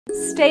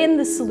Stay in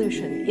the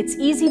solution. It's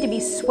easy to be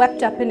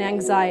swept up in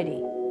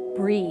anxiety.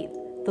 Breathe.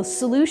 The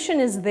solution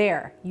is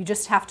there. You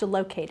just have to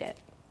locate it.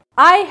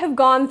 I have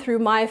gone through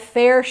my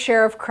fair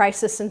share of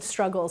crisis and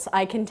struggles,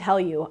 I can tell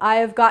you. I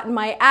have gotten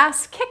my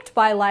ass kicked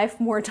by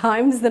life more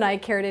times than I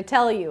care to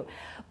tell you.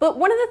 But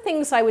one of the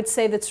things I would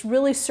say that's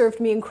really served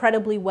me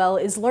incredibly well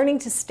is learning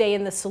to stay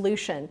in the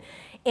solution.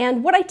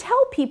 And what I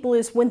tell people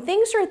is when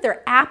things are at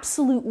their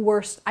absolute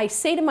worst, I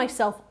say to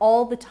myself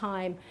all the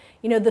time,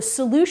 you know, the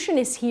solution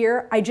is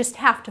here, I just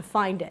have to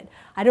find it.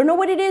 I don't know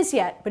what it is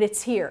yet, but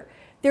it's here.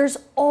 There's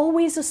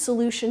always a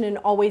solution and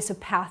always a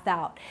path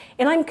out.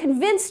 And I'm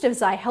convinced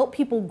as I help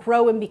people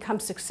grow and become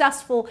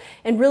successful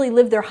and really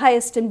live their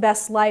highest and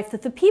best life,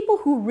 that the people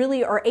who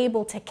really are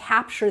able to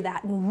capture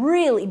that and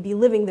really be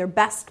living their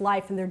best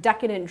life and their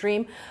decadent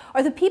dream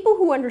are the people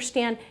who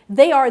understand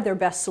they are their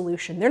best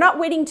solution. They're not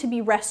waiting to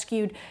be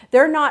rescued.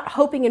 They're not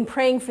hoping and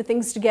praying for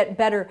things to get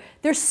better.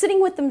 They're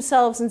sitting with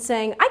themselves and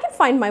saying, I can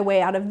find my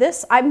way out of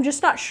this. I'm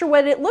just not sure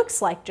what it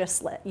looks like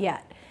just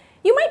yet.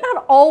 You might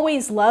not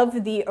always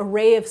love the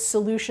array of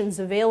solutions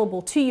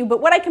available to you,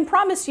 but what I can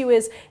promise you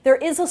is there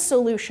is a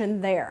solution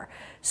there.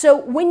 So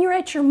when you're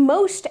at your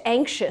most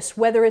anxious,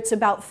 whether it's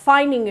about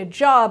finding a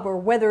job or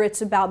whether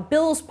it's about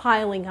bills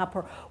piling up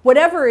or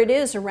whatever it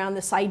is around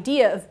this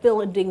idea of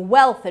building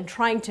wealth and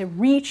trying to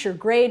reach your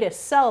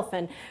greatest self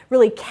and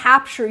really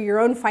capture your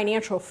own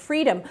financial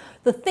freedom,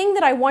 the thing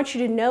that I want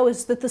you to know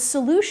is that the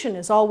solution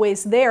is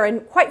always there,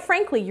 and quite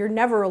frankly, you're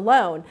never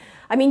alone.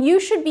 I mean, you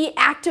should be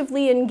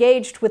actively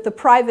engaged with the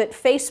private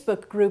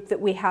Facebook group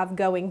that we have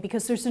going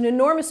because there's an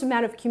enormous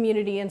amount of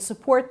community and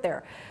support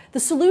there. The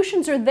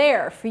solutions are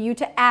there for you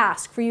to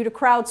ask, for you to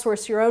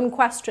crowdsource your own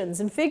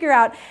questions and figure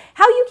out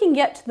how you can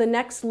get to the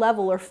next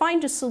level or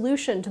find a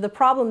solution to the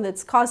problem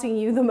that's causing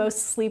you the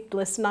most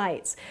sleepless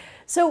nights.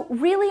 So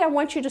really, I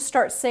want you to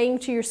start saying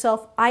to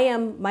yourself, I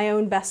am my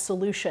own best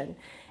solution.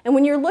 And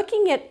when you're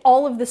looking at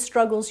all of the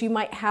struggles you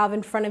might have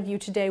in front of you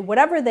today,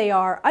 whatever they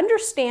are,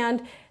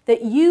 understand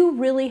that you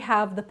really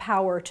have the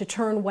power to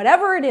turn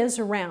whatever it is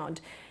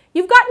around.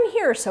 You've gotten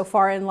here so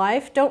far in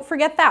life, don't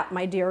forget that,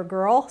 my dear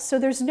girl, so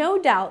there's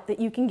no doubt that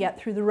you can get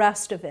through the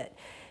rest of it.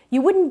 You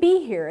wouldn't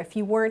be here if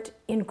you weren't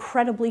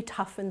incredibly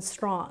tough and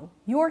strong.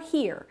 You're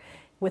here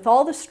with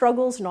all the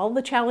struggles and all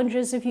the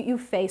challenges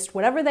you've faced,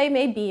 whatever they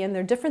may be, and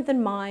they're different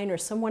than mine or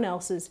someone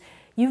else's,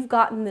 you've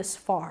gotten this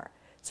far.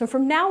 So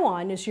from now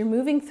on, as you're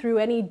moving through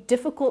any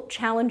difficult,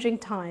 challenging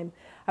time,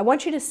 I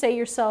want you to say to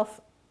yourself,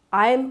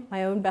 I'm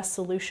my own best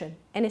solution,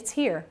 and it's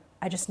here.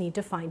 I just need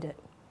to find it.